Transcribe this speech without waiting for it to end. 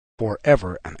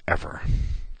forever and ever.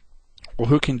 Well,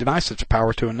 who can deny such a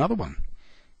power to another one?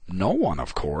 No one,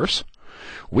 of course.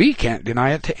 We can't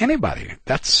deny it to anybody.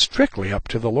 That's strictly up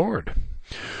to the Lord.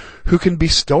 Who can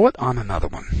bestow it on another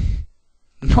one?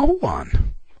 No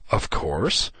one, of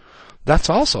course. That's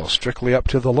also strictly up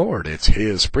to the Lord. It's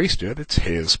His priesthood. It's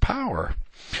His power.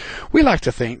 We like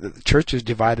to think that the church is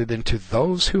divided into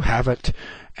those who have it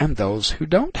and those who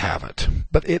don't have it.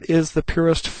 But it is the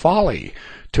purest folly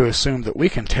to assume that we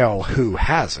can tell who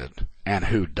has it and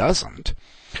who doesn't.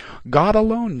 God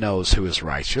alone knows who is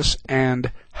righteous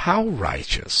and how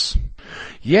righteous.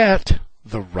 Yet,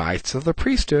 the rights of the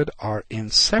priesthood are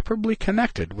inseparably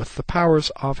connected with the powers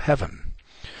of heaven.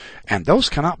 And those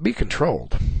cannot be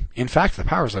controlled. In fact, the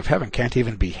powers of heaven can't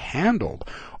even be handled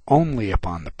only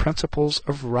upon the principles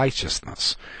of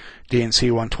righteousness. D&C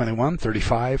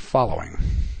 121:35 following.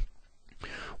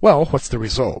 Well, what's the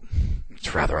result?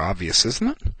 It's rather obvious, isn't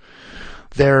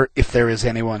it? If there is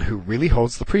anyone who really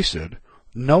holds the priesthood,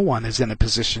 no one is in a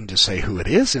position to say who it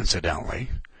is, incidentally.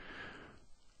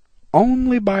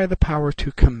 Only by the power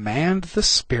to command the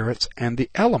spirits and the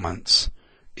elements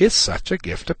is such a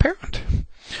gift apparent.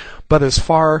 But as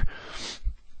far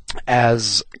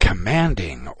as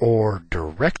commanding or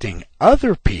directing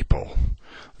other people,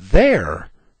 there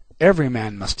every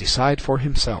man must decide for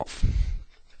himself.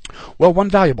 Well, one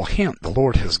valuable hint the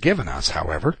Lord has given us,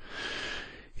 however,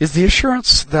 is the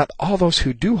assurance that all those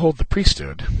who do hold the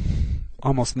priesthood,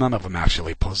 almost none of them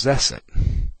actually possess it.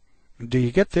 Do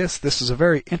you get this? This is a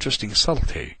very interesting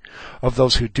subtlety. Of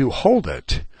those who do hold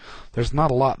it, there's not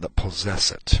a lot that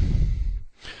possess it.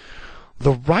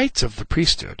 The rights of the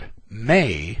priesthood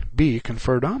may be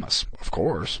conferred on us, of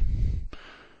course.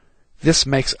 This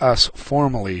makes us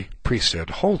formally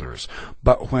priesthood holders,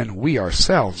 but when we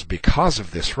ourselves, because of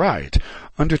this right,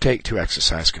 undertake to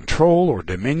exercise control or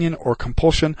dominion or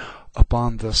compulsion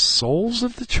upon the souls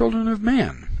of the children of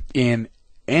men in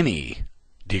any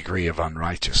degree of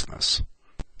unrighteousness,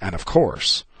 and of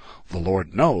course, the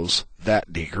Lord knows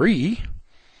that degree,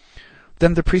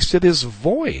 then the priesthood is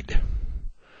void.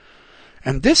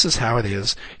 And this is how it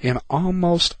is in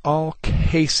almost all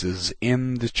cases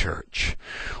in the church.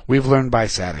 We've learned by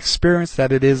sad experience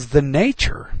that it is the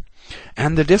nature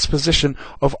and the disposition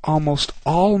of almost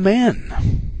all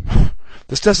men.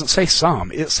 This doesn't say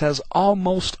some, it says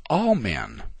almost all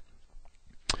men.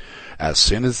 As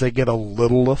soon as they get a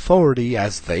little authority,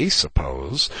 as they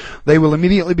suppose, they will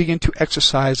immediately begin to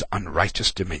exercise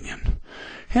unrighteous dominion.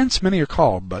 Hence many are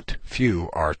called, but few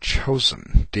are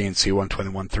chosen. D&C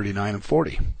 121:39 and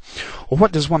 40. Well,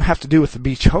 what does one have to do with the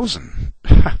be chosen?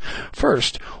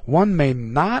 First, one may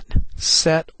not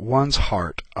set one's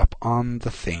heart upon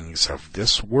the things of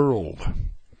this world.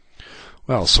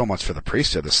 Well, so much for the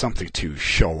priesthood as something to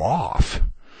show off.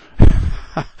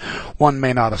 One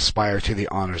may not aspire to the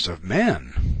honors of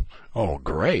men. Oh,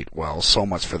 great. Well, so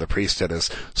much for the priesthood as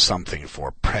something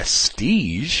for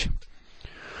prestige.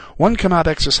 One cannot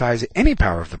exercise any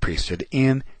power of the priesthood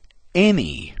in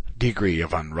any degree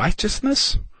of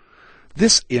unrighteousness.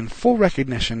 This in full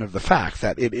recognition of the fact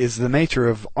that it is the nature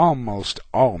of almost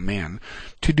all men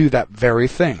to do that very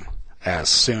thing as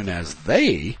soon as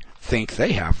they think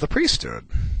they have the priesthood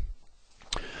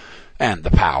and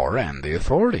the power and the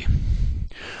authority.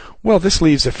 Well, this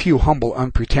leaves a few humble,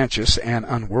 unpretentious, and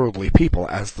unworldly people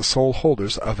as the sole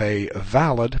holders of a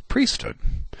valid priesthood.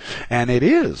 And it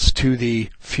is to the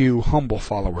few humble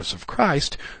followers of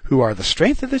Christ who are the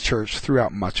strength of the church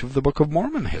throughout much of the Book of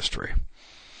Mormon history.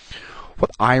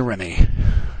 What irony!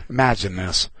 Imagine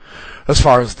this. As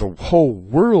far as the whole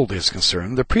world is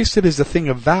concerned, the priesthood is a thing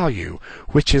of value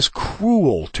which is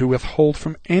cruel to withhold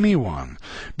from anyone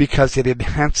because it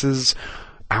enhances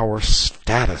our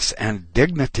status and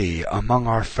dignity among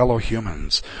our fellow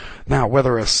humans. Now,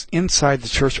 whether it's inside the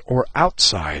church or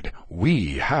outside,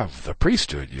 we have the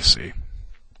priesthood, you see.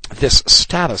 This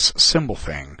status symbol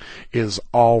thing is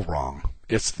all wrong.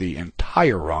 It's the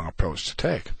entire wrong approach to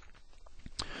take.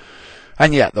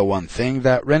 And yet, the one thing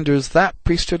that renders that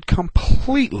priesthood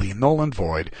completely null and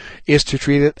void is to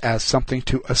treat it as something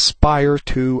to aspire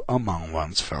to among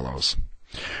one's fellows.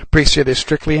 Priesthood is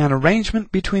strictly an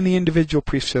arrangement between the individual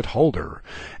priesthood holder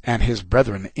and his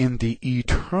brethren in the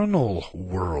eternal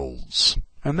worlds.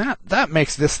 And that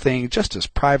makes this thing just as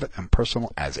private and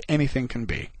personal as anything can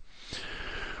be.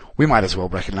 We might as well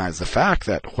recognize the fact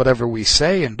that whatever we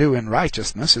say and do in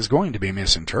righteousness is going to be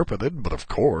misinterpreted, but of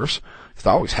course, it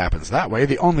always happens that way.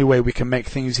 The only way we can make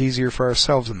things easier for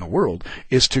ourselves in the world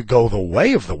is to go the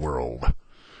way of the world.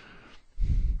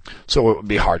 So it would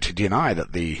be hard to deny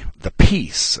that the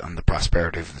peace and the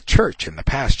prosperity of the church in the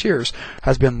past years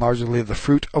has been largely the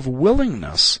fruit of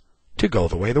willingness to go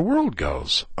the way the world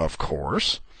goes, of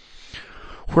course.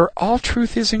 Where all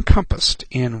truth is encompassed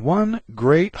in one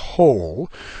great whole,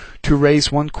 to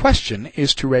raise one question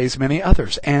is to raise many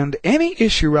others, and any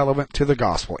issue relevant to the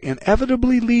gospel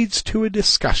inevitably leads to a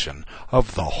discussion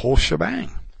of the whole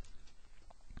shebang.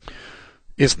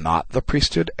 Is not the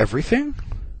priesthood everything?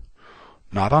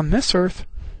 Not on this earth.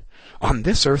 On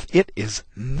this earth it is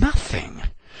nothing.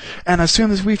 And as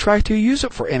soon as we try to use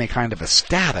it for any kind of a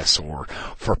status or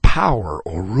for power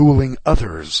or ruling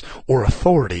others or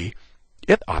authority,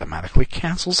 it automatically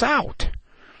cancels out.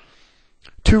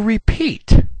 To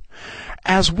repeat,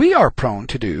 as we are prone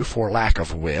to do for lack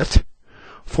of wit,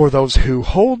 for those who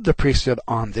hold the priesthood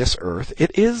on this earth,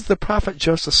 it is, the prophet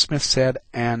Joseph Smith said,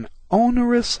 an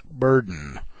onerous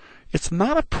burden. It's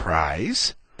not a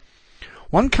prize.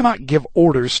 One cannot give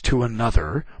orders to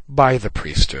another by the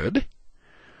priesthood.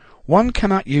 One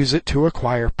cannot use it to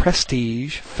acquire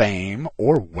prestige, fame,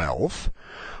 or wealth.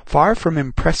 Far from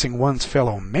impressing one's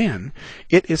fellow men,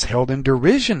 it is held in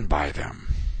derision by them.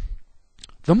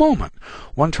 The moment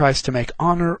one tries to make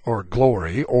honor or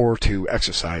glory or to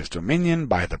exercise dominion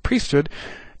by the priesthood,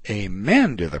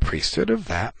 amen to the priesthood of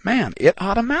that man, it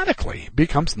automatically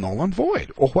becomes null and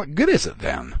void. Well, what good is it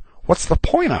then? What's the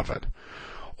point of it?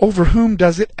 Over whom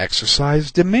does it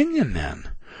exercise dominion then?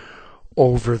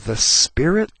 Over the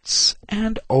spirits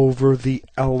and over the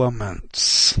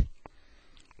elements,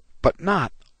 but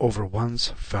not over one's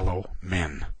fellow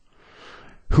men,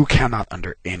 who cannot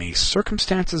under any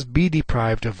circumstances be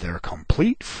deprived of their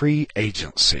complete free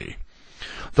agency.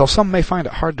 Though some may find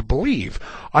it hard to believe,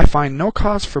 I find no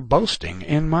cause for boasting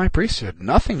in my priesthood.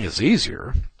 Nothing is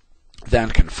easier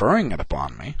than conferring it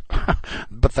upon me,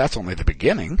 but that's only the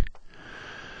beginning.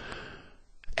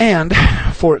 And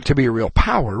for it to be a real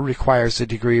power requires a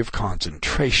degree of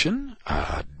concentration,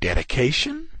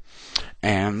 dedication,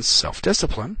 and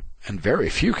self-discipline, and very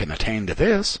few can attain to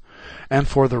this. And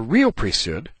for the real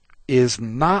priesthood is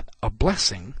not a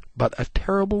blessing, but a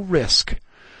terrible risk.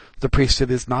 The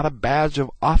priesthood is not a badge of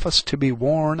office to be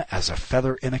worn as a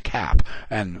feather in a cap,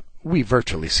 and we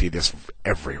virtually see this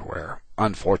everywhere,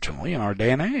 unfortunately, in our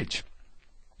day and age.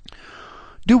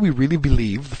 Do we really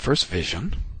believe the first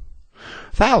vision?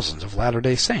 Thousands of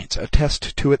Latter-day Saints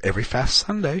attest to it every fast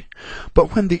Sunday,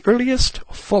 but when the earliest,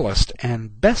 fullest,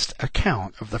 and best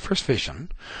account of the first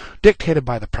vision, dictated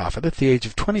by the prophet at the age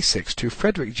of 26 to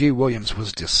Frederick G. Williams,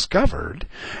 was discovered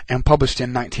and published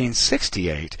in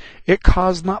 1968, it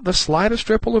caused not the slightest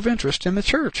ripple of interest in the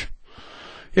church.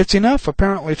 It's enough,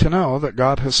 apparently, to know that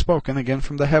God has spoken again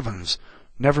from the heavens.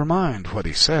 Never mind what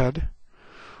he said.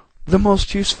 The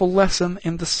most useful lesson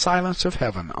in the silence of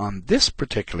heaven on this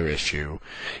particular issue,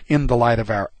 in the light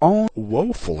of our own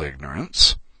woeful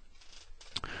ignorance,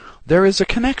 there is a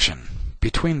connection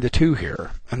between the two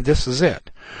here, and this is it,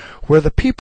 where the people